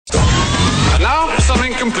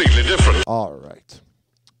completely different. All right.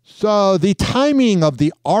 So the timing of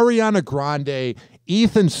the Ariana Grande,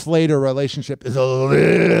 Ethan Slater relationship is a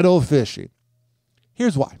little fishy.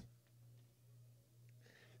 Here's why.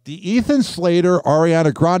 The Ethan Slater,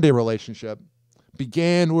 Ariana Grande relationship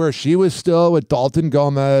began where she was still with Dalton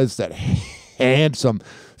Gomez, that handsome,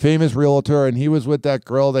 famous realtor, and he was with that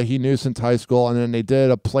girl that he knew since high school, and then they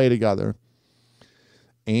did a play together.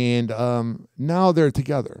 And now they're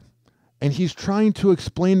together. And he's trying to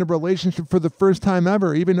explain the relationship for the first time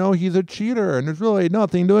ever, even though he's a cheater, and there's really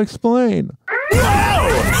nothing to explain.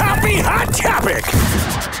 Whoa! Happy hot topic!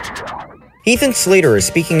 Ethan Slater is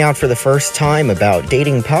speaking out for the first time about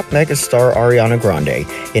dating pop megastar Ariana Grande.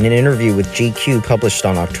 In an interview with GQ published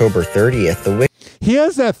on October 30th, he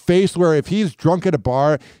has that face where if he's drunk at a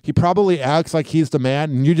bar, he probably acts like he's the man,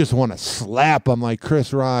 and you just want to slap him like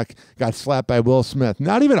Chris Rock got slapped by Will Smith.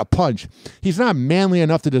 Not even a punch. He's not manly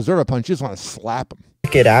enough to deserve a punch. You just want to slap him.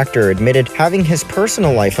 Wicked actor admitted having his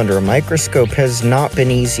personal life under a microscope has not been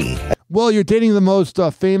easy. Well, you're dating the most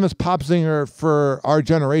famous pop singer for our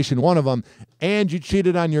generation, one of them, and you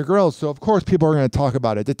cheated on your girls, so of course people are going to talk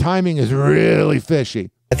about it. The timing is really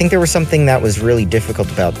fishy. I think there was something that was really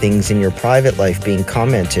difficult about things in your private life being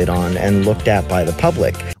commented on and looked at by the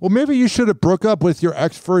public. Well, maybe you should have broke up with your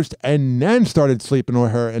ex first and then started sleeping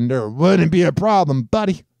with her, and there wouldn't be a problem,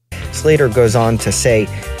 buddy. Slater goes on to say,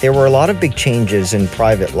 there were a lot of big changes in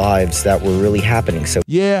private lives that were really happening. So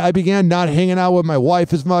yeah, I began not hanging out with my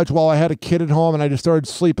wife as much while I had a kid at home, and I just started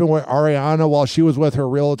sleeping with Ariana while she was with her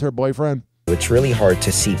realtor boyfriend. It's really hard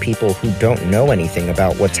to see people who don't know anything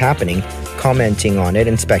about what's happening, commenting on it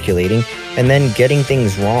and speculating, and then getting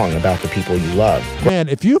things wrong about the people you love. Man,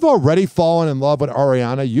 if you've already fallen in love with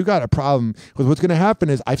Ariana, you got a problem. Because what's going to happen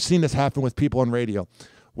is, I've seen this happen with people on radio.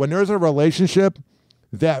 When there's a relationship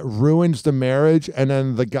that ruins the marriage, and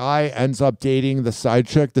then the guy ends up dating the side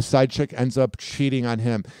chick ends up cheating on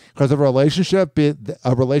him. Because a relationship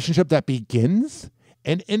that begins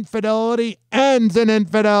in infidelity ends in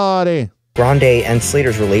infidelity. Grande and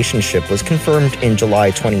Slater's relationship was confirmed in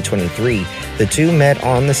July 2023. The two met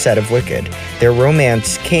on the set of Wicked. Their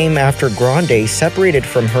romance came after Grande separated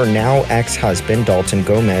from her now ex-husband, Dalton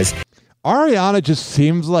Gomez. Ariana just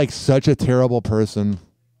seems like such a terrible person.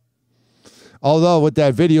 Although with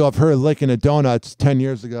that video of her licking the donuts 10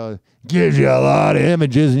 years ago, gives you a lot of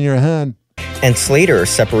images in your head. And Slater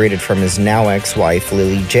separated from his now ex-wife,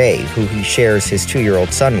 Lily J., who he shares his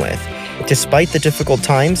 2-year-old son with. Despite the difficult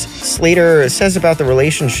times, Slater says about the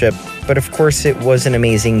relationship, but of course it was an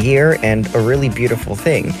amazing year and a really beautiful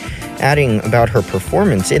thing. Adding about her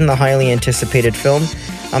performance in the highly anticipated film,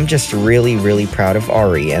 I'm just really, really proud of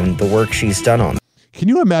Ari and the work she's done on. Can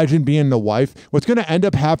you imagine being the wife? What's going to end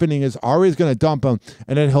up happening is Ari's going to dump him,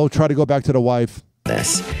 and then he'll try to go back to the wife.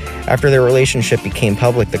 After their relationship became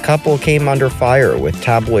public, the couple came under fire with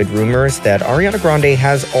tabloid rumors that Ariana Grande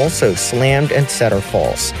has also slammed and said are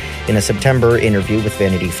false. In a September interview with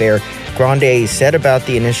Vanity Fair, Grande said about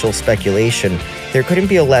the initial speculation, there couldn't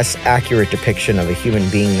be a less accurate depiction of a human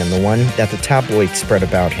being than the one that the tabloids spread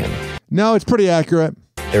about him. No, it's pretty accurate.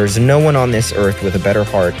 There is no one on this earth with a better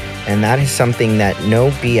heart, and that is something that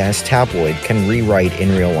no BS tabloid can rewrite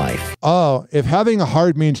in real life. Oh, if having a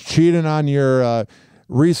heart means cheating on your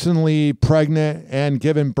recently pregnant and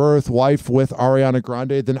given birth wife with Ariana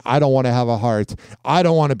Grande, then I don't want to have a heart. I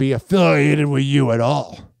don't want to be affiliated with you at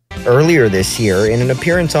all. Earlier this year, in an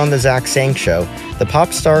appearance on The Zach Sang Show, the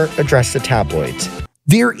pop star addressed the tabloids.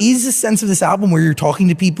 There is a sense of this album where you're talking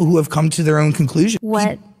to people who have come to their own conclusion.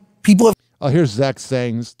 What? People have... Oh, here's Zach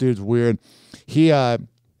Sang. This dude's weird. He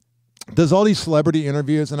does all these celebrity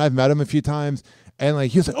interviews, and I've met him a few times. And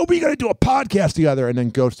like he's like, oh, we got to do a podcast together, and then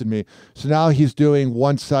ghosted me. So now he's doing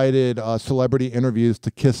one-sided celebrity interviews to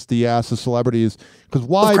kiss the ass of celebrities. Because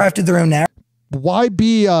why crafted their own narrative? Why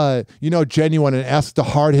be genuine and ask the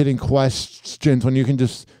hard-hitting questions when you can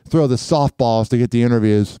just throw the softballs to get the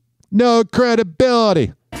interviews? No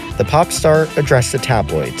credibility. The pop star addressed the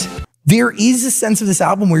tabloids. There is a sense of this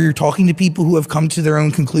album where you're talking to people who have come to their own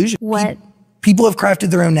conclusion. What? People have crafted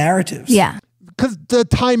their own narratives. Yeah. Because the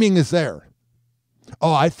timing is there.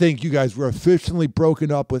 Oh, I think you guys were officially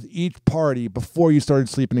broken up with each party before you started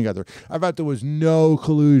sleeping together. I thought there was no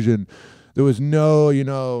collusion. There was no,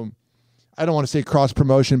 I don't want to say cross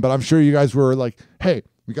promotion, but I'm sure you guys were like, hey,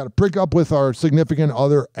 we got to break up with our significant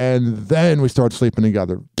other and then we start sleeping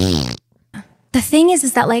together. The thing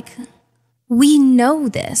is that like, we know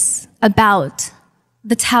this about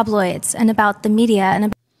the tabloids and about the media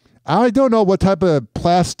and I don't know what type of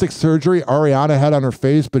plastic surgery Ariana had on her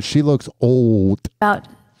face, but she looks old. about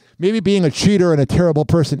Maybe being a cheater and a terrible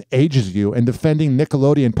person ages you and defending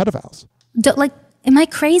Nickelodeon pedophiles. like Am I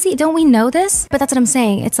crazy? Don't we know this? But that's what I'm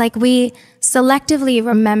saying. It's like we selectively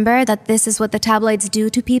remember that this is what the tabloids do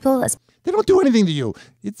to people. They don't do anything to you.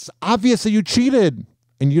 It's obvious that you cheated.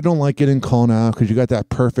 And you don't like getting called out because you got that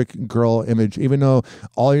perfect girl image, even though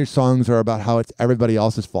all your songs are about how it's everybody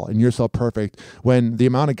else's fault and you're so perfect. When the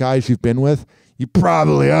amount of guys you've been with, you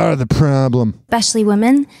probably are the problem. Especially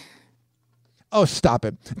women. Oh, stop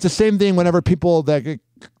it. It's the same thing whenever people that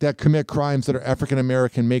commit crimes that are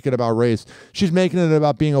African-American make it about race. She's making it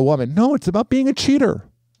about being a woman. No, it's about being a cheater.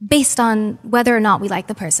 Based on whether or not we like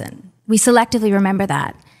the person. We selectively remember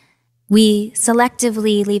that. We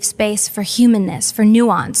selectively leave space for humanness, for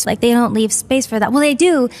nuance. Like, they don't leave space for that. Well, they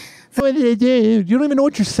do. You don't even know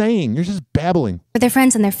what you're saying. You're just babbling. For their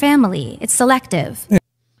friends and their family. It's selective.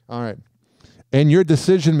 All right. And your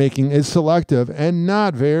decision-making is selective and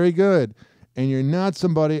not very good. And you're not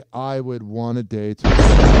somebody I would want to date.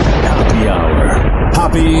 Happy hour.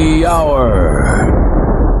 Happy hour.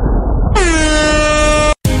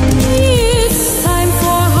 It's time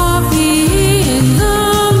for Hoppe in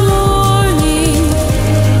the morning.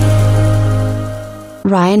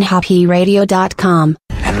 RyanHoppeRadio.com.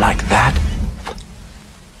 And like that,